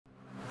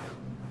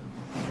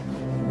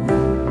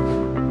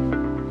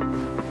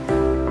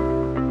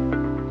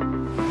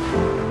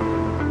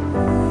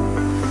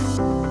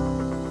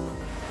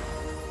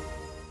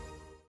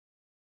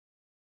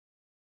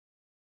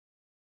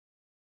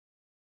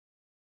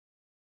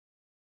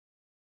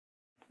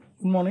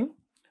Good morning.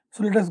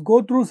 So, let us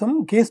go through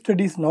some case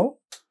studies now,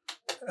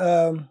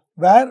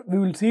 where we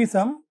will see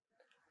some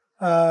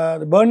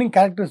the burning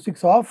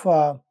characteristics of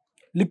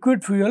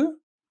liquid fuel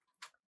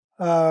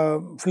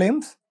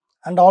flames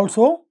and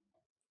also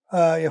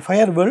a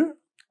fire will.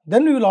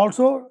 Then we will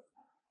also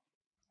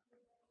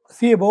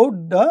see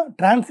about the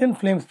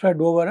transient flame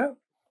spread over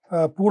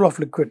a pool of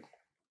liquid.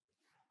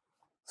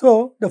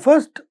 So, the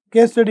first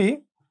case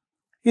study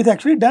is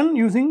actually done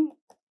using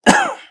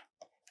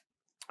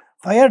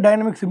fire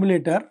dynamic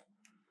simulator.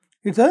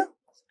 It's a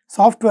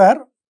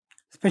software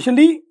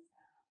specially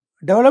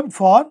developed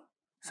for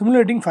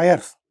simulating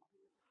fires.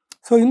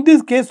 So, in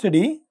this case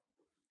study,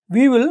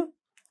 we will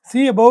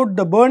see about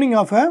the burning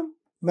of a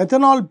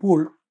methanol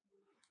pool.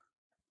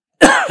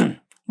 The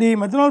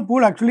methanol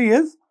pool actually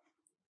is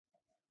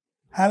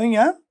having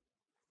a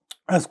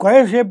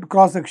square shaped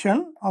cross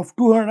section of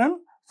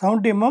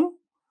 270 mm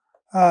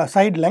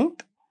side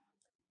length.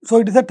 So,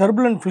 it is a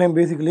turbulent flame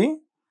basically,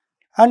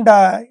 and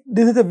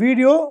this is a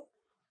video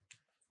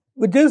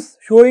which is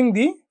showing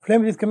the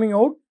flame which is coming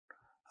out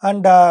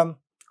and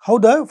how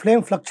the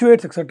flame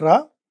fluctuates,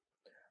 etc.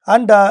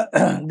 And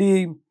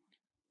the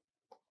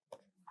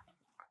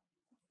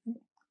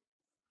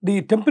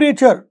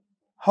temperature,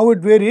 how it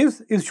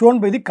varies, is shown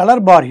by the color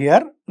bar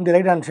here in the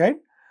right hand side.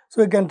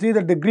 So, you can see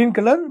that the green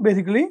color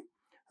basically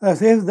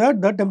says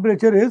that the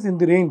temperature is in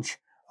the range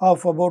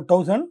of about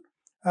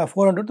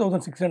 1400 to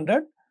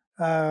 1600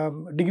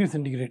 degrees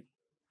centigrade.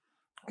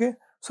 Okay.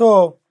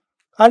 So,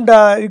 and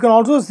you can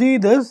also see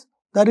this,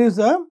 there is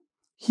a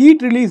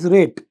heat release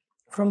rate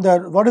from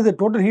the, what is the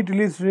total heat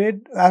release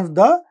rate as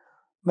the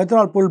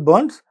methanol pool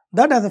burns,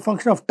 that as a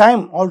function of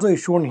time also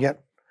is shown here.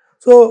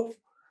 So,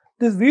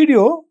 this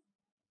video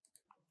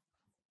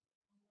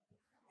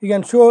you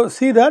can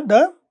see that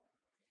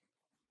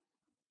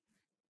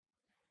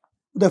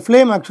the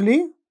flame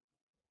actually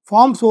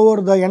forms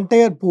over the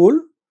entire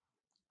pool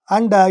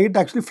and it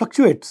actually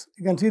fluctuates.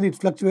 You can see that it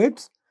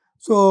fluctuates.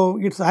 So,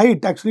 its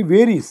height actually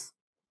varies.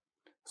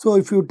 So,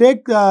 if you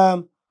take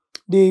the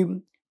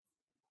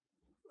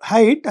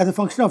height as a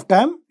function of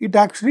time, it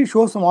actually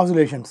shows some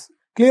oscillations,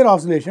 clear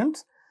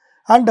oscillations.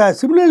 And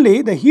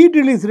similarly, the heat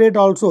release rate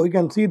also, you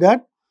can see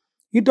that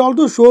it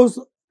also shows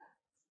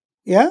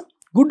a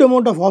good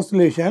amount of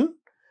oscillation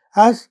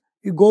as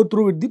you go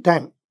through with the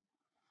time.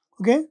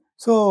 Okay.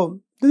 So,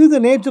 this is the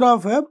nature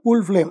of a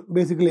pool flame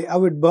basically,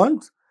 how it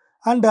burns,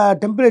 and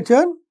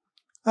temperature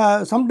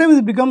sometimes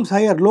it becomes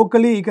higher.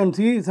 Locally you can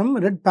see some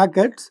red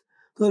packets,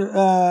 so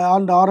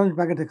on the orange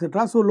packets,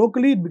 etc. So,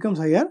 locally it becomes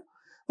higher,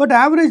 but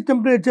average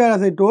temperature,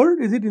 as I told,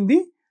 is it in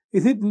the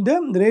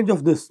range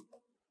of this.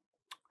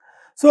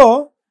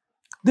 So,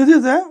 this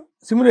is a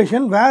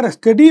simulation where a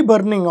steady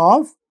burning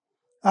of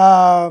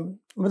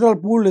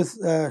methanol pool is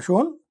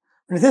shown.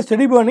 When I say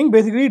steady burning,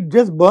 basically it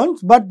just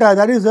burns, but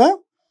there is a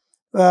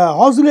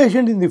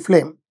oscillation in the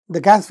flame, the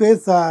gas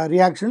phase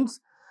reactions.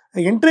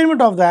 The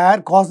entrainment of the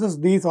air causes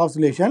these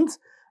oscillations,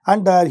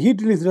 and the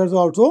heat release rate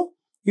also,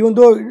 even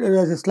though there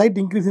is a slight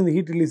increase in the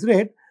heat release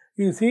rate,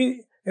 you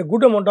see a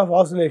good amount of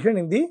oscillation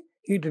in the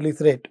heat release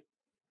rate.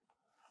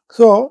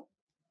 So,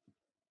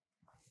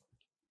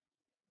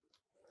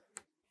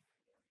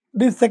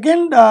 the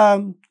second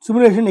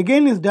simulation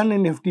again is done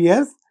in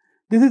FTS.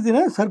 This is in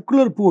a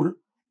circular pool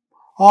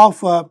of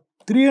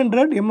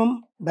 300 mm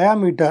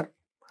diameter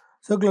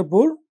circular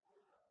pool.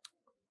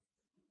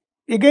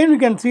 Again, we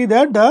can see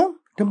that the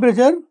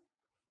temperature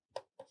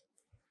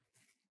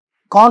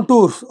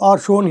contours are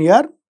shown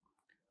here,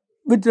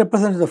 which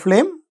represents the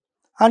flame,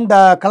 and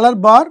the color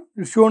bar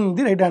is shown in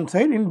the right hand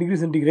side in degree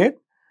centigrade.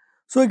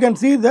 So, you can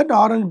see that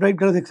orange, bright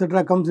colors,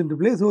 etc. comes into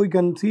play. So, you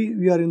can see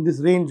we are in this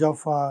range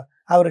of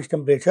average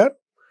temperature.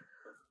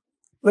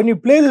 When you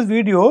play this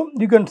video,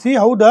 you can see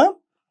how the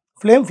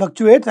flame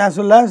fluctuates as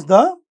well as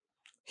the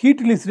heat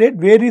release rate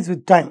varies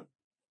with time.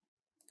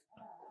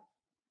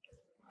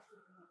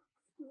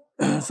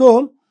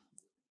 So,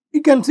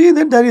 you can see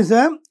that there is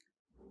a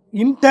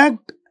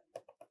intact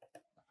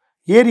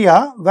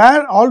area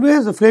where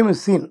always the flame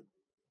is seen,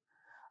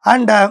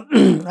 and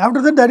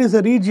after that there is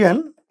a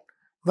region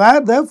where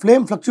the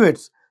flame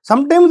fluctuates.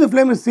 Sometimes the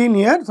flame is seen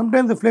here,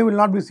 sometimes the flame will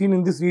not be seen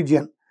in this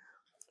region.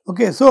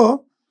 Okay,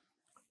 so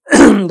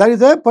there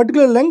is a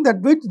particular length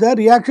at which the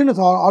reaction is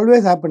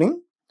always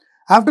happening.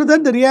 After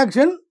that, the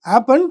reaction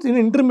happens in an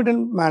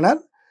intermittent manner.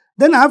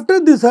 Then after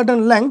this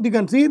certain length, you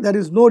can see there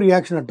is no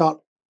reaction at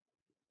all.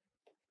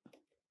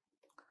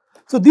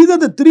 So, these are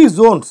the three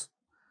zones.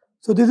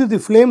 So, this is the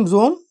flame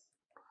zone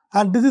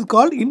and this is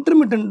called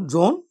intermittent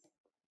zone,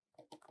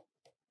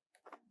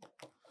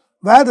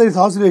 where there is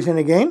oscillation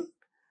again.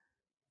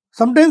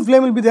 Sometimes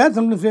flame will be there,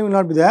 sometimes flame will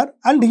not be there,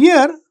 and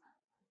here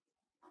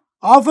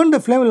often the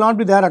flame will not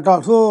be there at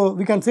all. So,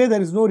 we can say there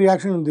is no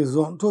reaction in this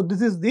zone. So,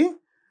 this is the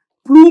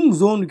plume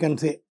zone, you can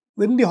say,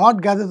 when the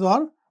hot gases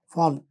are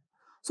formed.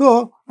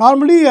 So,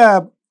 normally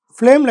a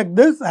flame like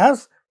this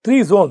has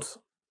three zones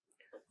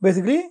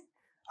basically,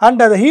 and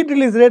the heat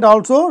release rate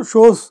also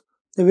shows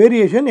the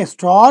variation. A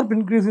sharp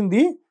increase in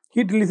the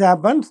heat release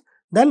happens,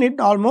 then it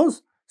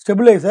almost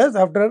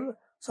stabilizes after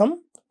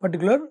some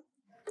particular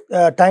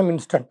time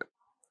instant.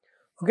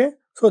 Okay,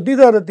 so these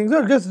are the things.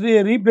 So just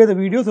replay the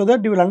video so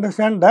that you will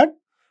understand that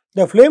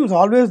the flame is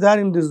always there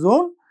in this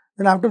zone.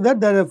 Then after that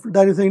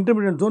there is an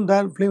intermediate zone,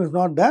 there flame is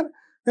not there.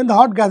 Then the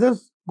hot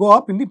gases go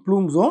up in the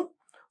plume zone.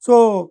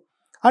 So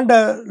and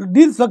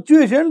these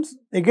fluctuations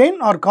again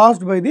are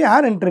caused by the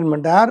air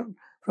entrainment. The air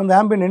from the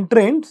ambient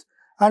entrains,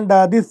 and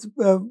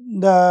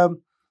the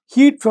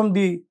heat from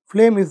the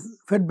flame is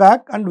fed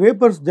back and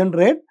vapors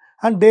generate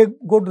and they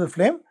go to the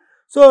flame.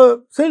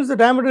 So since the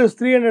diameter is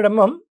 300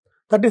 mm,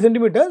 30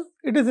 centimeters,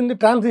 it is in the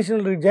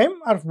transitional regime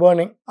of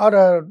burning,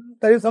 or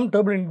there is some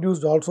turbulence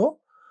induced also.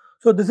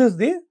 So this is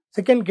the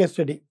second case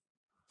study.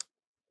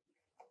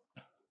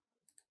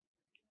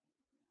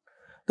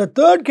 The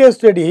third case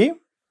study,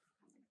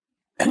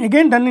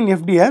 again done in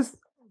FDS.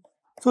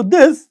 So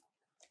this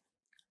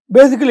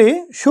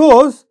basically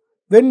shows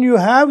when you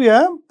have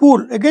a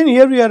pool. Again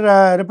here we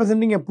are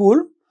representing a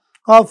pool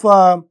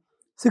of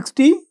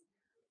 60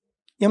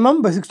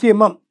 mm by 60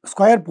 mm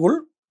square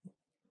pool,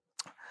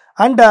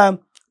 and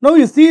now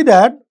you see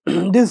that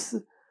this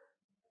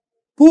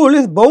pool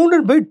is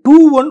bounded by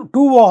two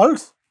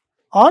walls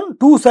on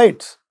two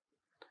sides.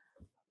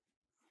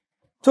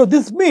 So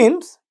this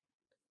means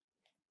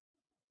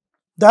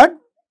that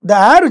the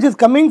air which is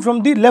coming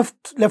from the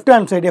left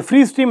hand side, a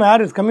free stream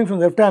air is coming from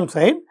the left hand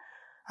side,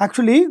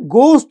 actually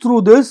goes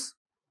through this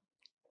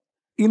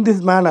in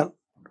this manner.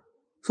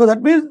 So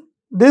that means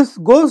this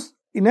goes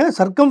in a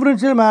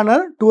circumferential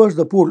manner towards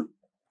the pool,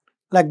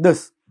 like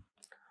this.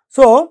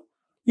 So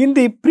in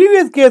the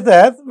previous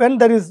cases, when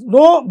there is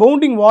no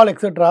bounding wall,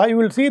 etc., you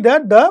will see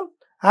that the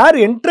air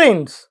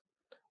entrains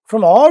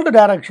from all the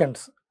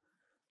directions.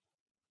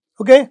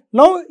 Okay.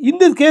 Now in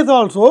this case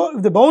also,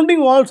 if the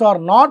bounding walls are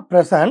not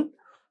present,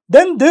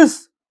 then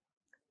this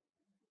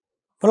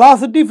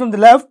velocity from the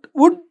left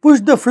would push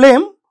the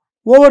flame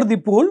over the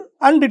pool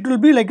and it will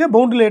be like a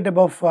boundary layer type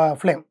of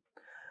flame.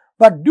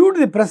 But due to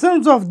the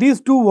presence of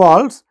these two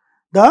walls,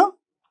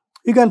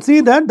 you can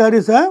see that there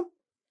is a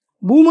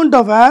movement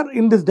of air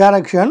in this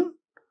direction,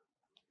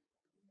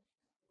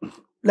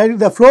 like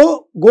the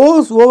flow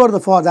goes over the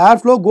wall, the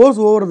airflow goes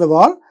over the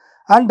wall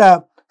and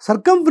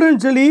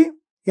circumferentially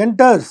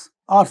enters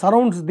or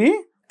surrounds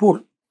the pool.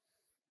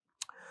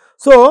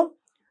 So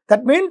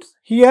that means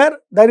here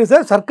there is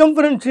a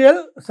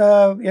circumferential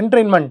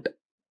entrainment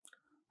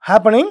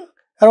happening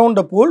around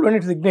the pool when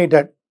it is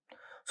ignited.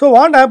 So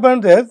what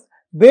happens is,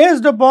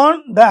 based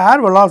upon the air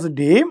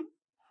velocity,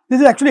 this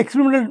is actually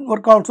experimental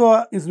work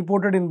also is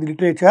reported in the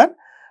literature,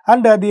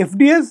 and the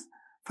FDS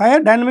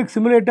fire dynamic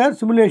simulator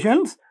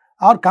simulations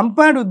are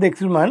compared with the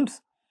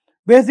experiments.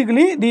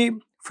 Basically the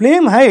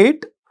flame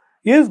height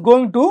is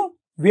going to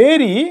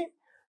vary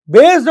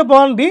based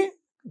upon the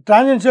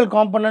tangential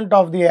component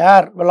of the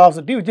air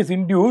velocity which is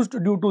induced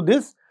due to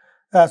this.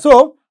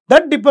 So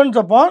that depends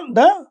upon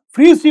the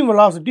free stream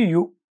velocity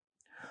u.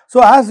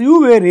 So as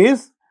u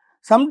varies,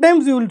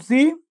 sometimes you will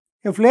see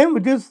a flame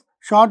which is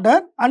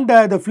shorter and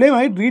the flame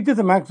height reaches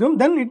a maximum,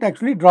 then it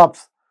actually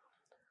drops.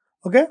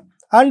 Okay,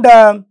 and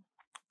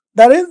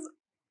there is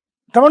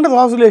tremendous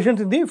oscillations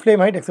in the flame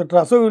height,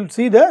 etc. So we will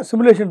see the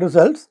simulation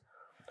results.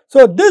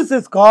 So this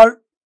is called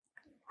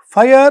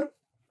fire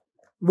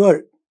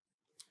whirl.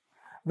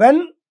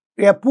 When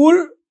a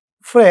pool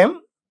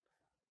frame,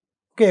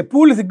 okay,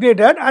 pool is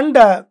ignited and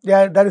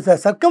there is a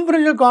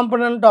circumferential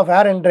component of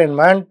air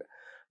entrainment,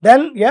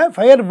 then a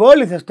fire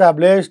whirl is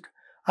established,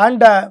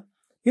 and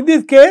in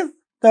this case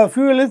the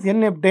fuel is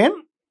N-heptane,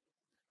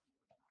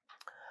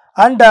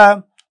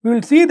 and we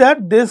will see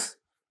that this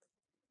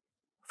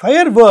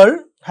fire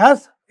whirl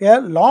has a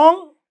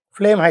long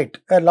flame height,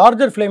 a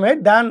larger flame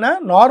height than a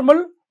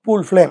normal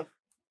pool flame.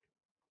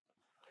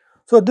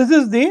 So this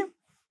is the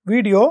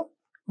video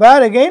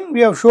where again we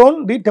have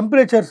shown the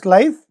temperature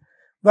slice,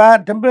 where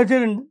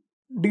temperature in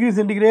degrees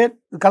centigrade,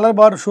 the color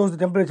bar shows the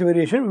temperature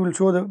variation. We will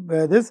show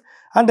this,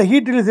 and the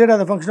heat release rate as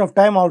a function of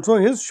time also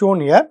is shown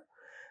here.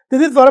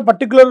 This is for a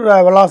particular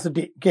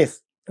velocity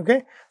case.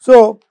 Okay,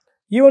 so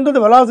even though the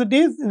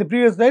velocities in the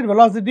previous slide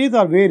velocities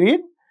are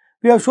varied,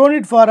 we have shown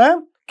it for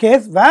a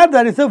case where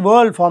there is a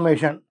whirl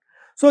formation.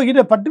 So in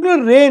a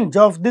particular range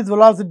of this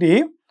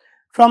velocity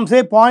from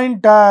say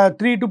 0.3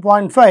 to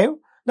 0.5,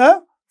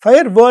 the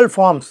fire whirl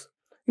forms.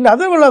 In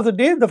other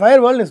velocities, the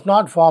fire whirl is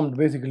not formed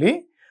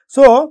basically.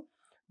 So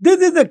this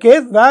is the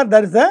case where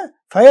there is a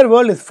fire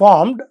whirl is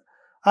formed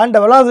and the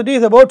velocity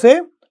is about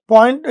say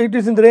it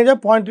is in the range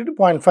of 0.3 to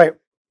 0.5.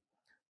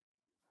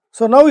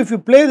 So now if you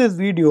play this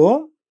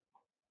video,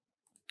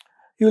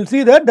 you will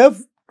see that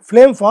the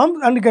flame forms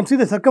and you can see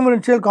the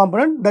circumferential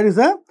component, there is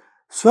a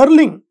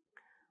swirling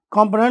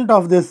component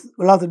of this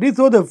velocity.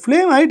 So the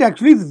flame height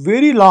actually is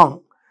very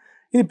long.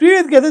 In the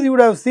previous cases, you would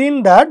have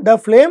seen that the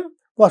flame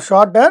was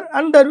shorter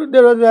and there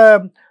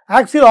was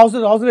axial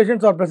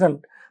oscillations are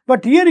present.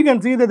 But here you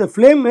can see that the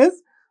flame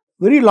is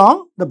very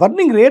long, the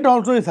burning rate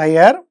also is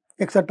higher,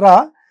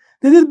 etc.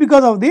 This is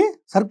because of the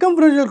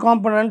circumferential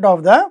component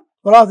of the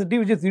velocity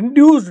which is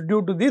induced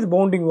due to these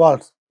bounding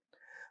walls.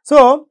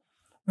 So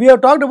we have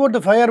talked about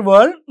the fire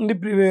whirl in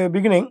the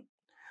beginning.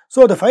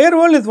 So, the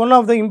firewall is one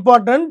of the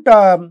important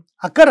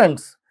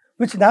occurrence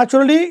which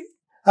naturally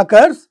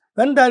occurs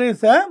when there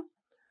is a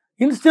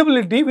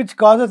instability which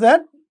causes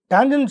a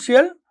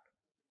tangential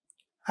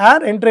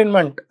air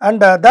entrainment,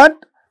 and that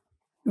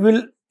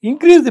will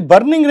increase the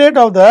burning rate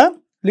of the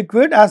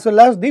liquid as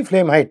well as the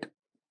flame height.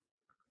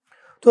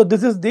 So,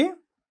 this is the,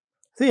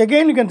 see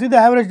again you can see the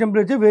average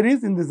temperature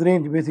varies in this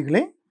range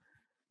basically.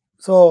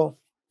 So,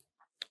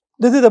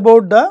 this is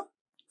about the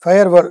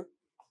firewall.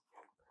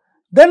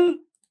 Then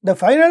the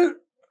final,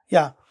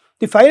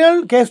 the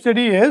final case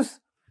study is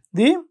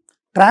the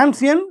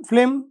transient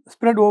flame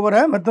spread over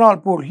a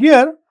methanol pool.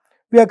 Here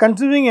we are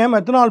considering a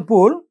methanol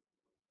pool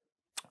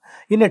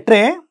in a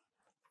tray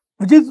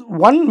which is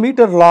 1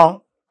 meter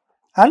long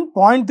and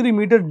 0.3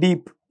 meter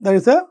deep. There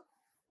is a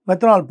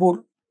methanol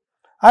pool,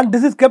 and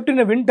this is kept in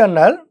a wind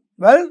tunnel,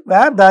 well,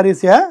 where there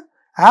is a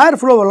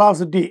airflow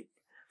velocity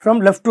from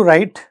left to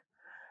right,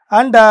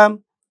 and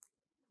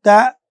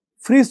the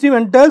free stream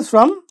enters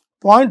from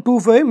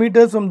 0.25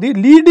 meters from the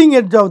leading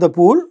edge of the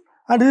pool,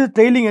 and this is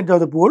trailing edge of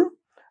the pool,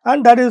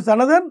 and that is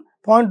another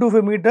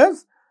 0.25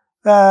 meters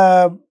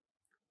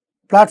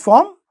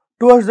platform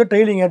towards the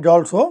trailing edge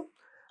also,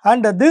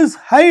 and this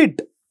height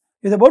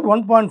is about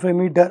 1.5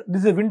 meter.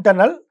 This is a wind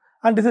tunnel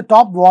and this is a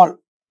top wall.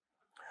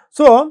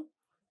 So,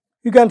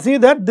 you can see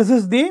that this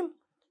is the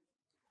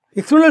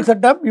experimental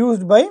setup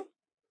used by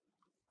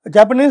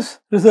Japanese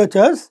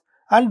researchers,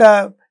 and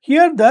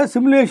here the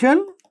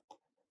simulation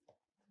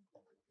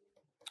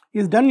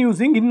is done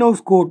using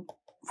in-house code,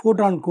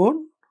 photon code.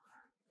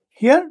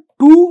 Here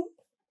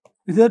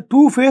is a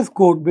two-phase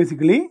code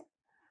basically,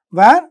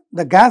 where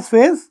the gas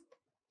phase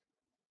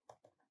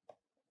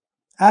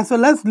as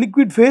well as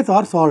liquid phase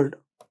are solved.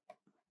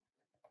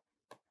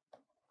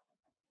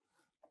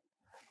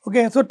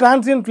 Okay, so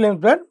transient flame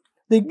spread.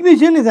 The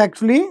ignition is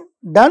actually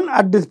done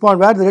at this point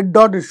where the red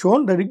dot is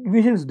shown. The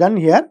ignition is done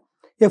here.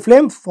 A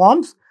flame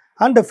forms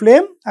and the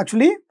flame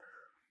actually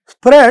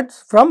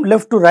spreads from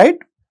left to right,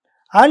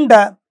 and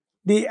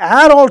the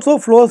air also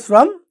flows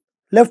from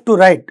left to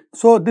right.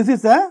 So, this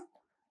is a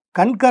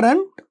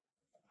concurrent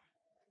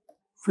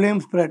flame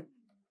spread.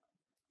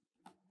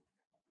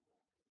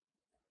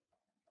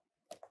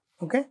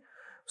 Okay.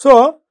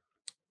 So,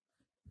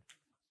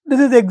 this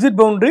is the exit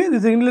boundary, this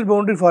is the inlet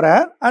boundary for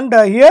air, and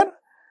here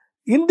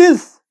in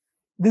this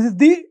is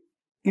the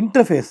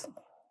interface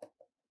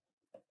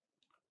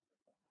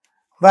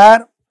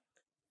where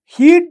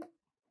heat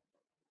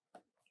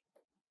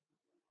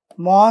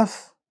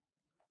mass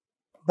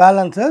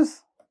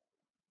balances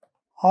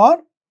are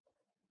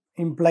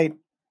implied.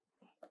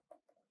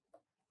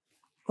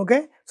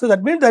 Okay. So,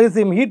 that means there is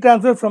a heat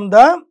transfer from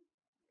the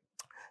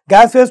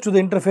gas phase to the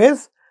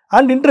interface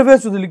and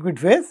interface to the liquid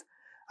phase,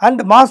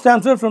 and mass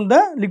transfer from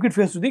the liquid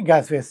phase to the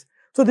gas phase.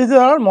 So, these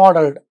are all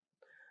modeled.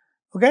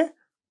 Okay.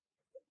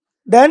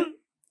 Then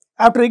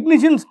after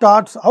ignition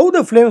starts, how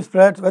the flame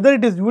spreads, whether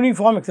it is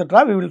uniform,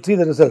 etc., we will see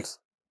the results.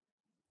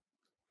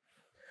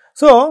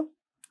 So,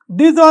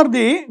 these are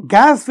the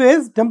gas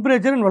phase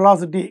temperature and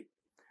velocity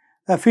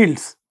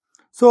fields.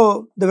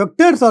 So, the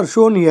vectors are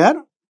shown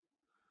here,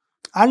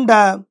 and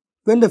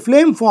when the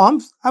flame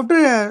forms, after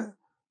a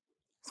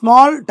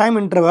small time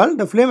interval,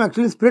 the flame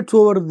actually spreads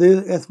over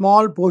a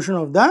small portion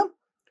of the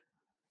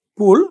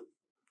pool.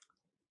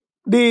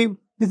 This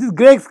is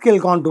grayscale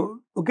contour.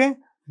 Okay,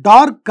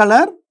 dark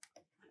color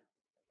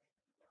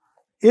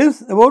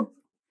is about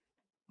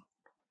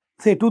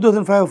say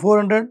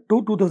 2500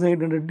 to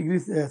 2800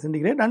 degrees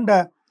centigrade, and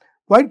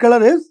white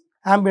color is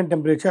ambient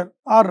temperature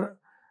or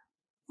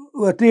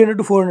 300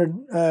 to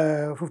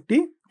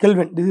 450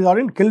 Kelvin. This is all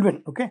in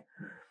Kelvin. Okay.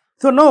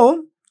 So,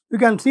 now you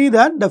can see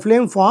that the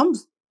flame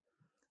forms,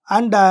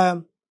 and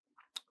the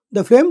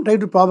flame tries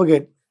to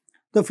propagate.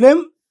 The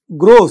flame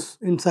grows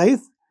in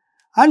size,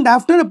 and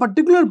after a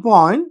particular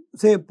point,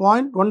 say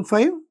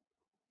 0.15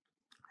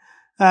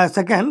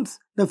 seconds,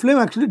 the flame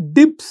actually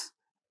dips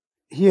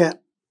here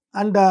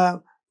and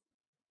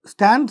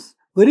stands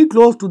very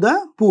close to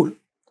the pool.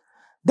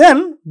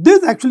 Then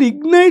this actually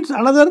ignites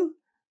another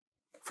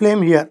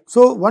flame here.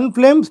 So, one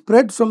flame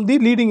spreads from the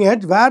leading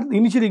edge where the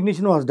initial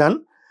ignition was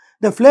done.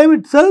 The flame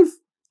itself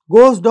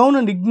goes down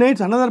and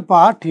ignites another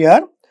part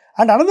here,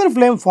 and another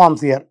flame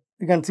forms here.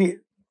 You can see.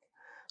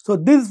 So,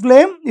 this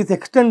flame is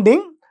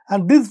extending,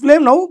 and this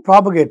flame now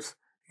propagates.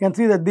 You can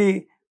see that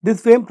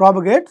this flame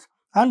propagates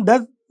and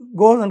that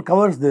goes and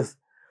covers this.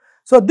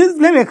 So, this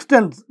flame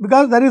extends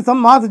because there is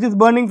some mass which is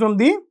burning from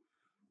the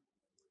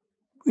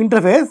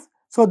interface.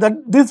 So, that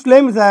this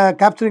flame is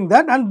capturing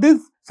that, and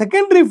this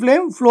secondary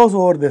flame flows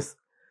over this.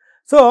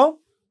 So,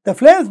 the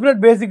flame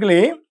spread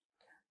basically,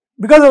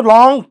 because of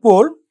long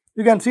pool,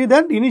 you can see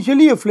that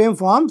initially a flame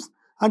forms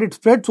and it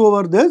spreads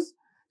over this.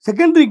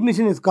 Secondary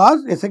ignition is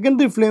caused, a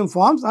secondary flame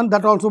forms, and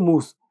that also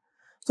moves.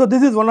 So,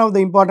 this is one of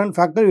the important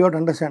factors you have to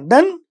understand.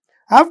 Then,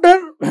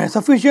 after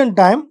sufficient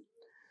time,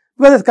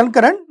 because it is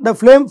concurrent, the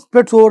flame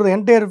spreads over the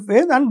entire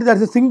phase, and there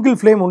is a single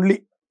flame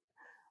only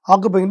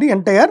occupying the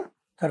entire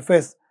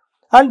surface.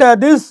 And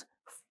this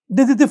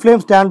is the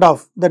flame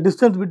standoff, the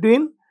distance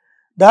between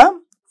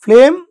the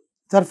flame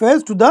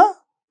surface to the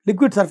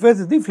liquid surface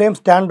is the flame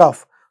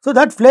standoff. So,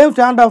 that flame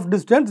standoff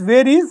distance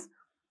varies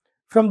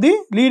from the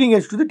leading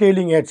edge to the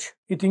trailing edge,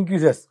 it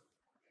increases.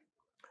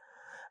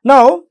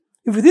 Now,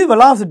 if you see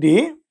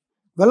velocity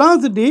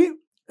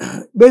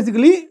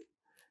basically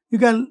you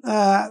can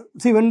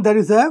see when there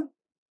is a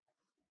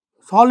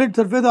solid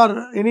surface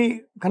or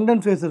any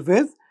condensed phase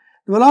surface,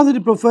 the velocity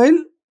profile,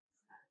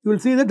 you will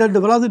see that the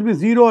velocity is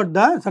 0 at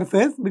the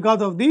surface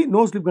because of the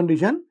no slip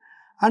condition,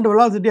 and the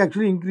velocity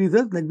actually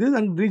increases like this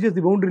and reaches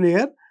the boundary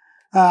layer.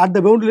 At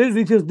the boundary layer it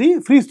reaches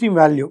the free stream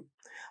value.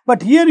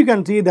 But here you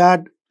can see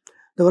that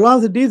the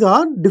velocities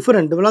are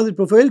different, the velocity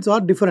profiles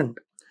are different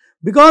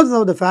because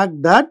of the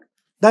fact that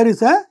there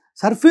is a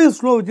surface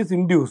flow which is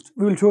induced.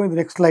 We will show in the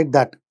next slide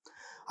that.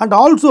 And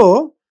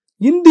also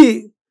in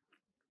the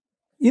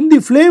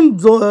flame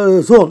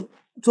zone,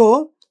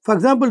 so for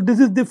example, this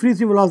is the free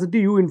stream velocity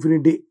u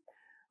infinity.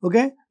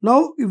 Okay.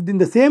 Now, if in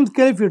the same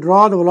scale if you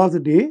draw the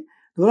velocity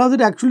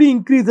actually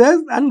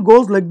increases and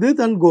goes like this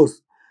and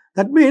goes.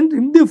 That means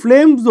in the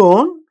flame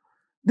zone,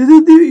 this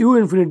is the u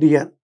infinity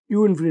here,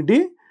 u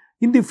infinity.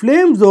 In the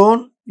flame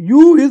zone,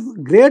 u is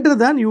greater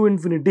than u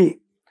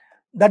infinity.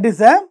 That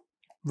is a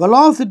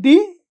velocity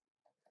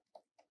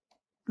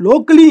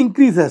locally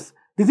increases.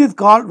 This is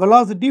called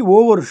velocity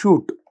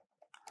overshoot.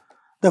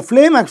 The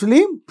flame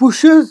actually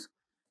pushes,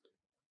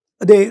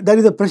 there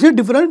is a pressure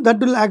difference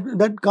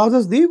that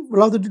causes the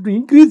velocity to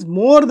increase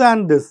more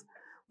than this,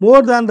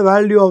 more than the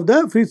value of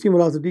the free stream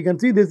velocity. You can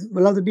see this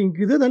velocity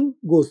increases and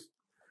goes.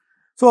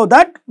 So,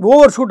 that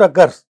overshoot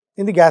occurs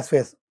in the gas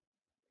phase.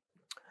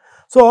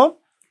 So,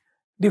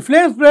 the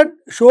flame spread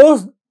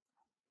shows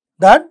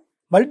that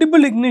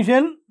multiple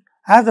ignition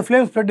as the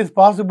flame spread is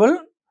possible,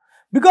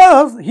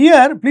 because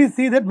here please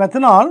see that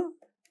methanol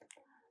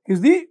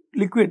is the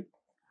liquid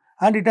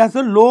and it has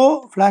a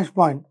low flash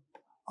point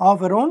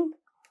of around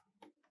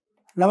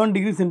 11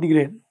 degrees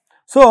centigrade.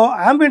 So,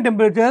 ambient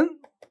temperature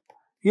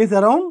is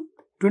around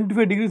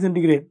 25 degrees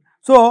centigrade.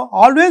 So,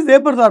 always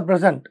vapors are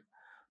present.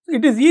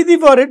 It is easy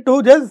for it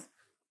to just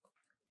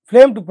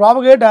flame to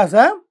propagate as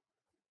a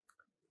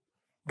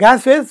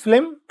gas phase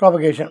flame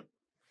propagation.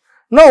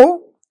 Now,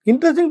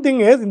 interesting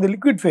thing is in the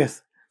liquid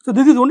phase. So,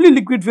 this is only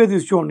liquid phase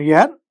is shown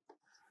here.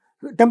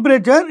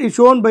 Temperature is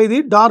shown by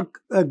the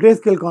dark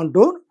grayscale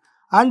contour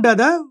and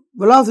the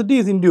velocity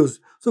is induced.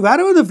 So,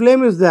 wherever the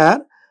flame is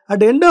there,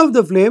 at the end of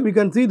the flame you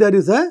can see there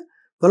is a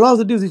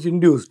velocity which is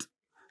induced.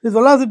 This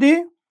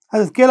velocity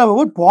has a scale of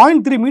about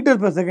 0.3 meters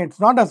per second. It is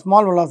not a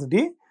small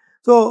velocity.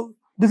 So,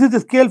 this is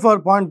the scale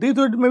for 0.3.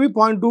 So, it may be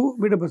 0.2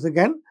 meter per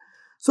second.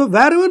 So,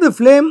 wherever the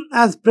flame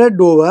has spread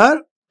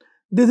over,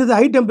 this is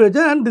high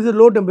temperature and this is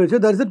low temperature,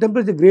 there is a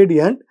temperature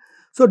gradient.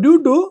 So,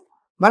 due to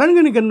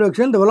Marangoni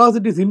convection, the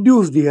velocity is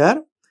induced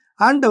here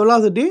and the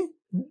velocity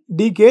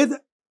decays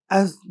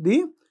as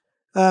we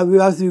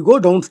go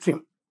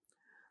downstream.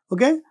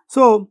 Okay.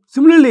 So,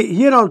 similarly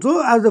here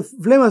also as the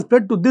flame has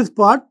spread to this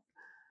part,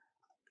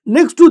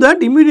 next to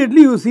that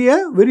immediately you see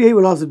a very high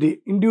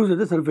velocity induced at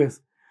the surface.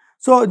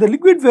 So, the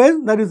liquid phase,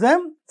 there is a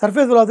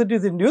surface velocity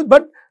is induced,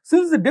 but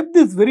since the depth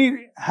is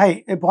very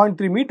high,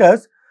 0.3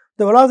 meters,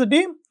 the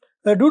velocity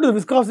due to the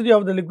viscosity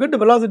of the liquid, the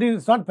velocity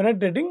is not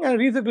penetrating and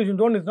recirculation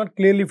zone is not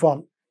clearly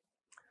formed.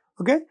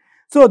 Okay.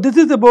 So, this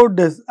is about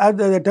this, as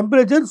the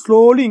temperature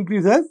slowly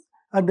increases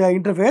at the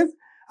interface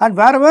and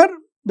wherever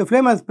the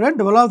flame has spread,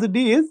 the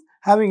velocity is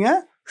having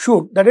a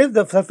shoot, that is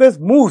the surface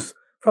moves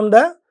from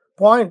the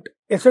point.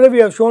 Yesterday we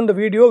have shown the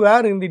video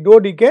where in the Doe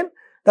decane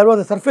there was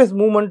a surface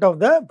movement of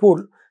the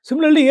pool.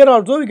 Similarly, here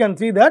also we can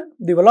see that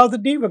the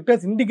velocity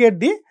vectors indicate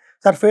the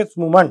surface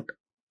movement.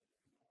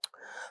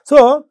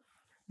 So,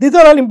 these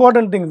are all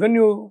important things. When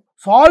you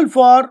solve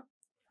for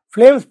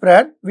flame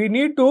spread, we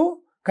need to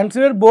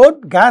consider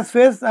both gas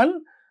phase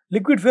and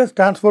liquid phase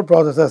transport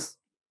processes.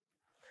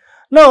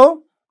 Now,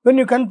 when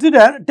you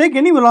consider, take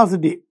any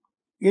velocity,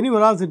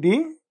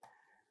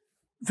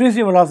 free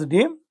stream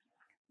velocity,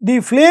 the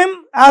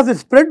flame as it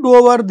spread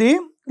over the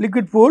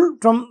liquid pool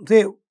from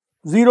say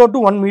 0 to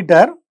 1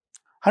 meter,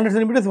 100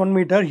 centimeters 1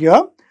 meter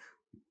here,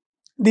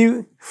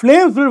 the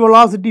flame spread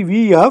velocity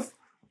Vf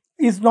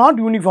is not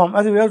uniform.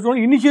 As we have shown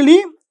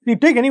initially, we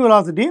take any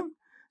velocity,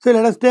 so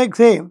let us take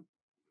say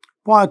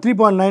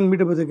 3.9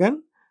 meter per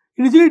second,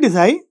 initially it is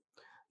high,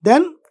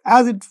 then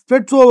as it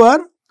spreads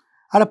over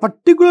at a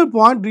particular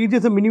point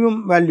reaches a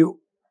minimum value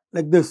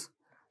like this,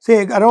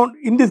 say around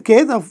in this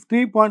case of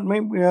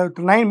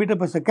 3.9 meter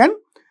per second,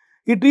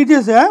 it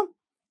reaches a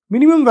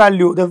minimum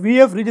value, the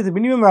Vf reaches a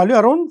minimum value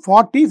around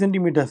 40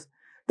 centimeters.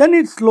 Then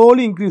it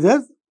slowly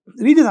increases,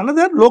 reaches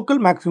another local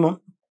maximum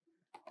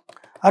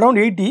around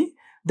 80,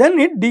 then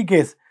it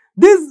decays.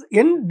 This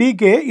end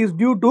decay is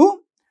due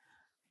to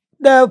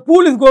the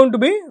pool is going to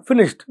be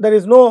finished, there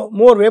is no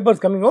more vapors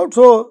coming out.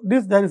 So,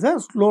 there is a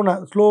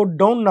slow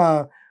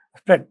down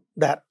spread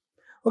there.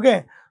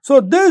 Okay.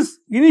 So, this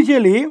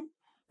initially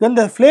when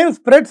the flame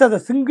spreads as a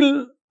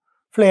single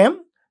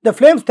flame, the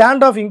flame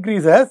standoff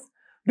increases,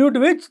 due to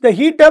which the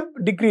heat up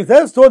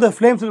decreases. So, the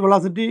flame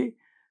velocity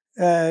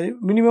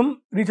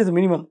minimum reaches a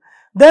minimum.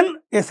 then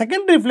a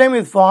secondary flame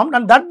is formed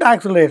and that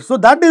accelerates. So,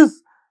 that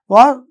is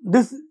what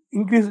this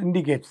increase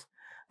indicates.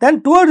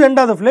 Then towards the end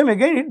of the flame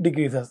again it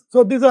decreases.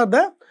 So, these are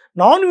the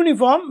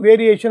non-uniform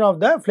variation of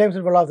the flame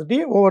set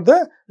velocity over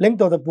the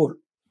length of the pool.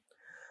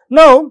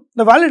 Now,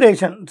 the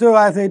validation. So,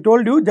 as I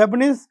told you,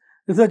 Japanese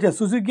researchers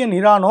Suzuki and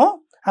Hirano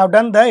have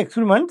done the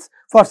experiments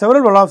for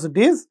several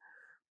velocities,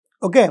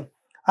 okay,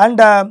 and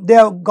they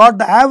have got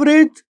the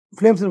average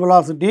flame set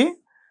velocity,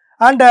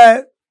 and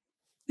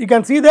you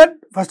can see that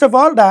first of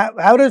all the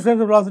average flame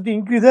set velocity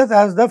increases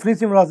as the free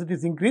stream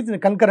velocities increase in a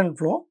concurrent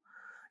flow.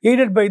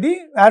 Aided by the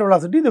air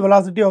velocity, the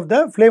velocity of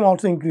the flame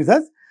also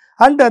increases,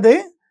 and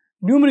the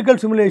numerical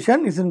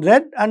simulation is in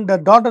red, and the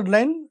dotted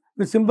line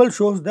with symbol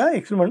shows the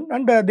experiment,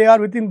 and they are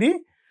within the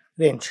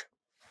range.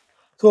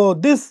 So,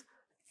 this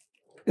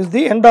is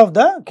the end of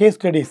the case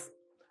studies.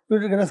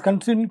 Let us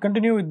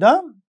continue with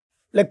the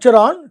lecture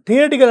on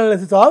theoretical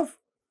analysis of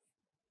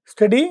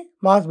steady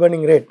mass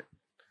burning rate.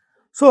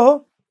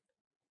 So,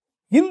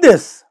 in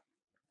this,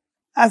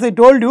 as I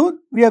told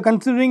you, we are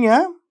considering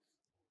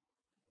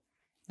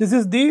this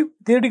is the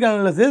theoretical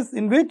analysis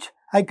in which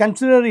I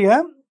consider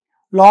a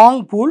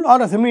long pool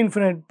or a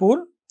semi-infinite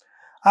pool,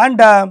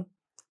 and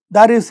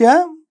there is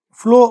a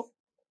flow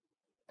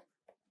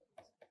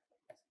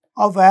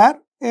of air,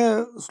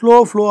 a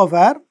slow flow of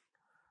air,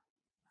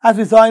 as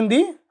we saw in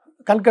the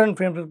concurrent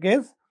flame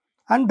case,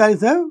 and there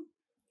is a,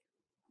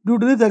 due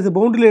to this there is a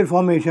boundary layer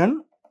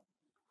formation,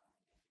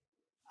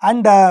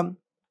 and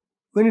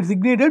when it is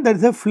ignited there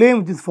is a flame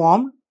which is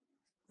formed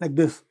like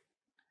this.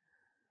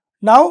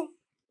 Now,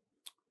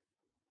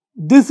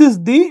 this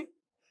is the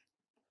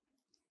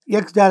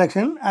x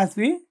direction as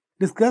we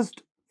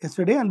discussed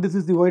yesterday, and this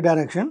is the y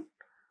direction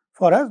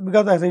for us,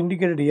 because as I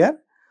indicated here.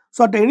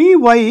 So, at any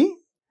y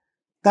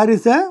there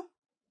is a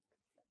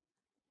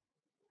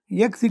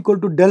x equal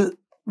to del,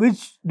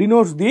 which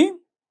denotes the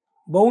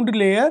boundary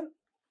layer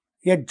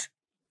edge,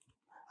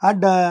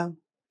 and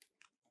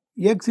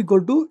x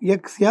equal to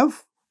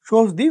xf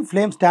shows the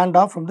flame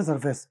standoff from the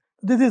surface.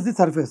 This is the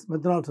surface,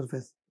 methanol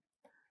surface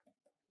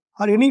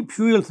or any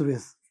fuel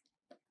surface.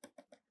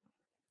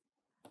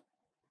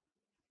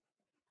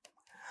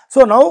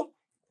 So, now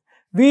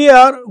we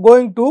are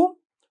going to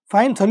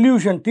find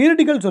solution,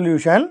 theoretical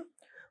solution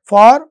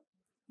for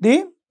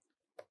the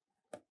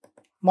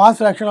mass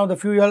fraction of the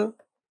fuel,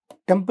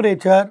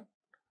 temperature,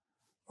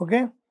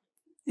 okay,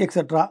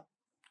 etc.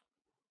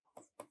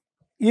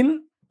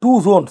 in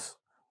two zones.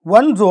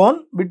 One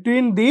zone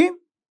between the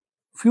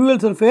fuel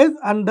surface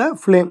and the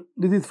flame.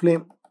 This is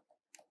flame.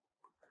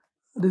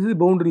 This is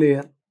boundary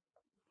layer.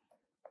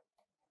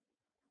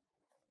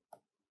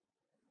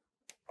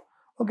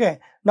 Okay.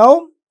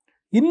 Now,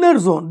 inner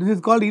zone. This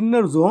is called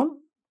inner zone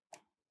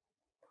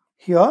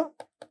here,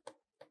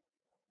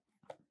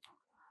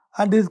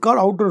 and this is called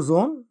outer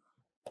zone.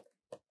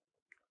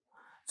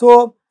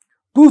 So,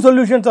 two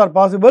solutions are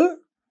possible.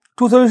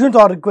 Two solutions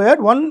are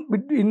required. One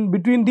in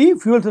between the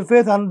fuel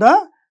surface and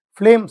the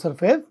flame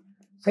surface.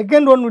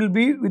 Second one will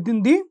be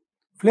within the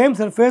flame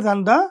surface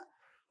and the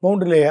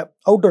boundary layer,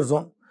 outer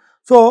zone.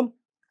 So,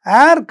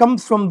 air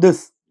comes from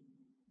this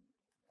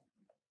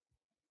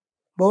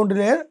boundary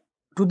layer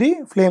to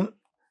the flame.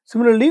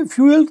 Similarly,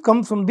 fuel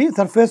comes from the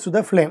surface to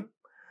the flame,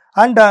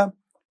 and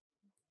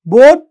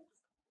both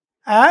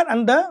air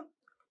and the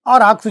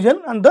or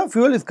oxygen and the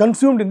fuel is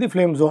consumed in the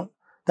flame zone.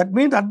 That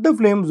means, at the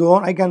flame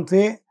zone I can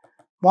say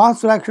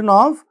mass fraction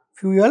of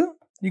fuel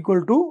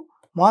equal to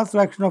mass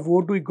fraction of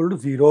O2 equal to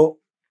 0.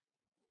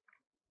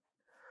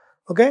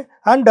 Okay,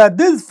 and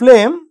this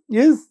flame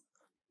is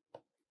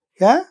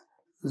a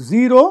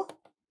 0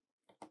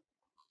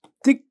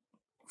 thick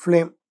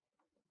flame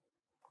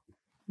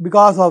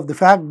because of the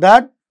fact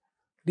that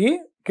the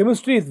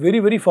chemistry is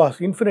very fast,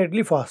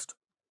 infinitely fast.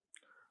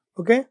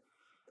 Okay.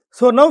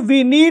 So, now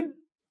we need,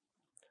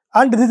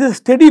 and this is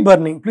steady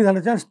burning, please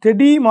understand,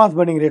 steady mass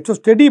burning rate. So,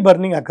 steady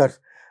burning occurs.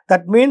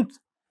 That means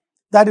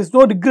there is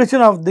no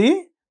regression of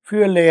the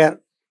fuel layer.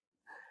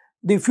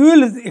 The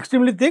fuel is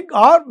extremely thick,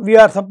 or we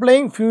are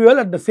supplying fuel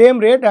at the same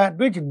rate at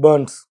which it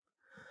burns.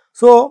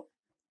 So,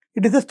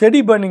 it is a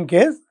steady burning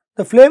case.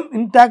 The flame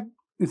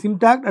is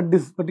intact at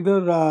this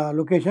particular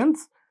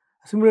locations.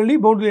 Similarly,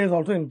 boundary layer is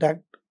also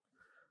intact.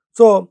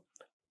 So,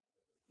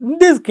 in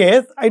this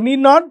case, I need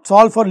not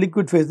solve for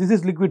liquid phase. This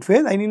is liquid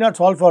phase. I need not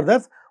solve for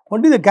this.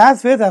 Only the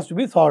gas phase has to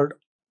be solved.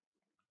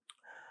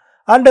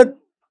 And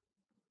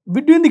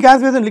between the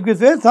gas phase and liquid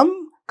phase,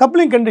 some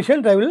coupling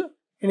conditions I will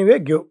anyway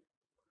give.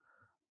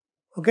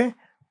 Okay,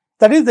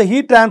 that is the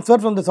heat transfer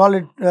from the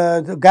solid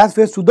the gas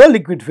phase to the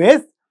liquid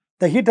phase.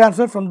 The heat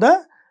transfer from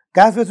the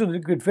gas phase to the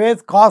liquid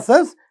phase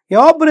causes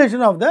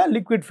evaporation of the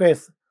liquid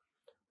phase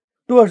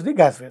towards the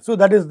gas phase. So,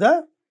 that is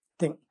the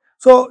thing.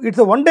 So, it is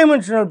a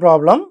one-dimensional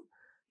problem.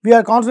 We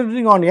are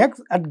concentrating on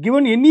x. At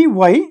given any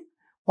y,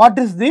 what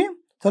is the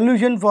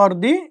solution for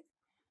the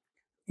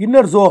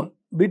inner zone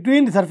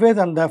between the surface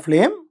and the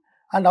flame,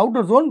 and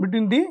outer zone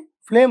between the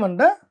flame and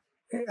the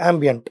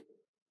ambient.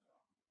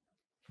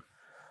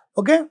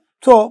 Okay.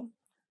 So,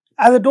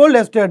 as I told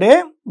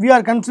yesterday, we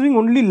are considering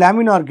only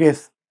laminar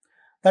case.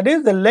 that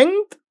is the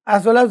length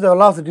as well as the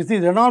velocity. See,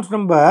 Reynolds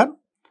number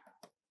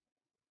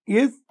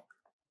is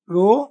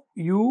rho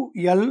u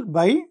L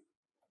by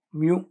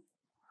mu.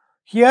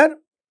 Here,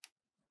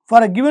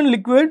 for a given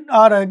liquid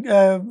or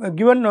a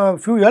given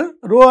fuel,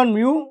 rho and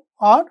mu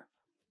are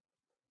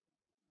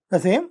the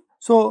same.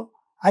 So,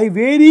 I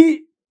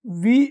vary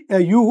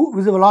u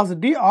with the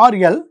velocity or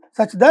L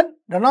such that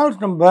Reynolds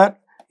number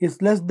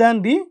is less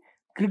than the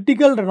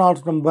critical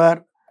Reynolds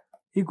number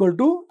equal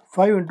to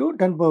 5 into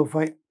 10 power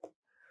 5.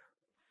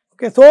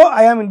 Okay, so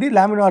I am in the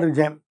laminar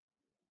regime.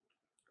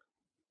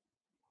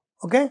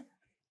 Okay,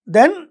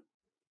 then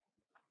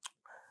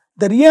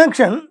the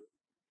reaction,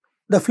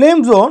 the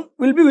flame zone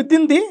will be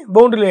within the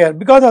boundary layer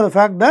because of the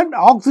fact that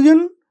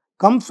oxygen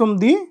comes from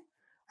the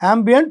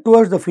ambient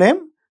towards the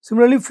flame.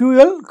 Similarly,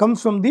 fuel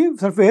comes from the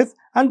surface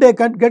and they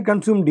can get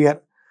consumed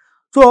here.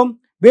 So,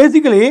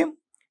 basically,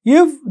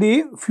 if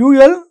the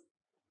fuel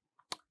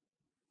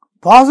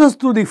passes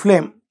through the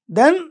flame,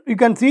 then you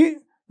can see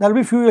there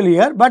will be fuel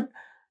here, but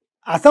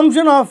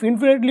assumption of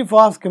infinitely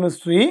fast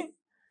chemistry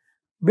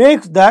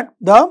makes that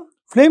the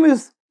flame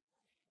is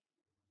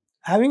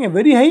having a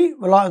very high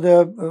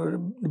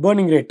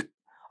burning rate,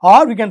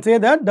 or we can say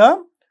that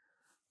the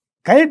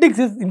kinetics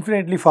is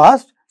infinitely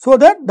fast, so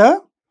that the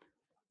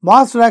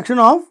mass reaction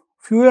of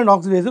fuel and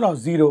oxidation are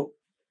 0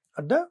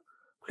 at the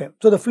flame.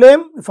 So, the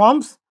flame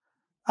forms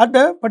at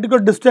a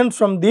particular distance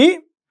from the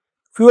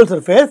fuel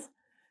surface.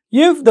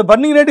 If the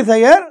burning rate is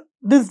higher,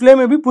 this flame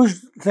may be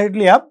pushed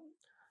slightly up.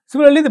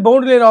 Similarly, the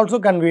boundary layer also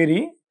can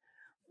vary,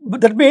 but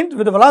that means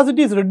when the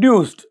velocity is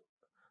reduced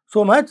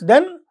so much,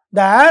 then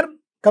the air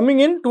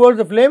coming in towards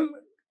the flame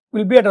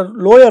will be at a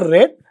lower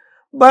rate,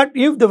 but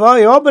if the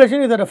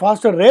evaporation is at a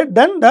faster rate,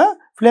 then the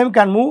flame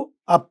can move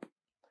up.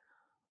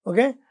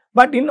 Okay.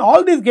 But in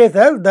all these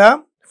cases,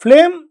 the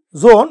flame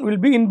zone will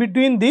be in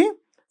between the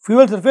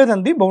fuel surface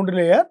and the boundary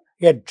layer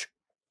edge,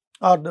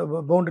 or the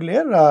boundary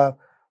layer,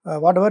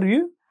 whatever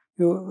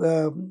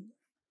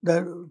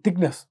the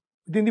thickness,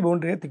 within the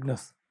boundary layer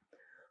thickness.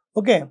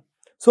 Okay.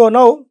 So,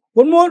 now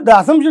one more, the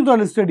assumptions are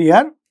listed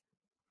here.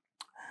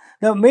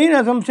 The main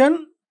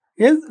assumption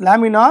is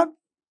laminar,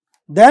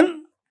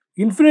 then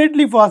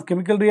infinitely fast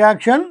chemical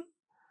reaction,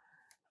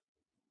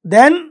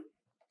 then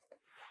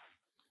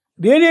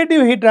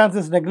radiative heat transfer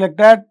is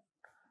neglected.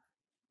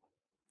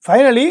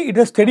 Finally, it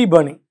is steady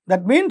burning.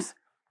 That means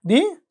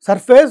the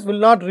surface will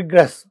not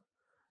regress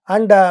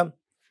and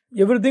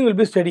everything will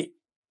be steady.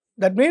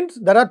 That means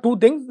there are two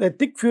things: the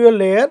thick fuel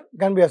layer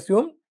can be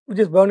assumed, which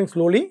is burning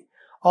slowly,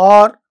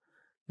 or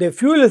the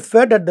fuel is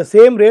fed at the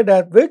same rate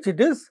at which it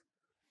is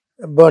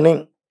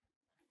burning.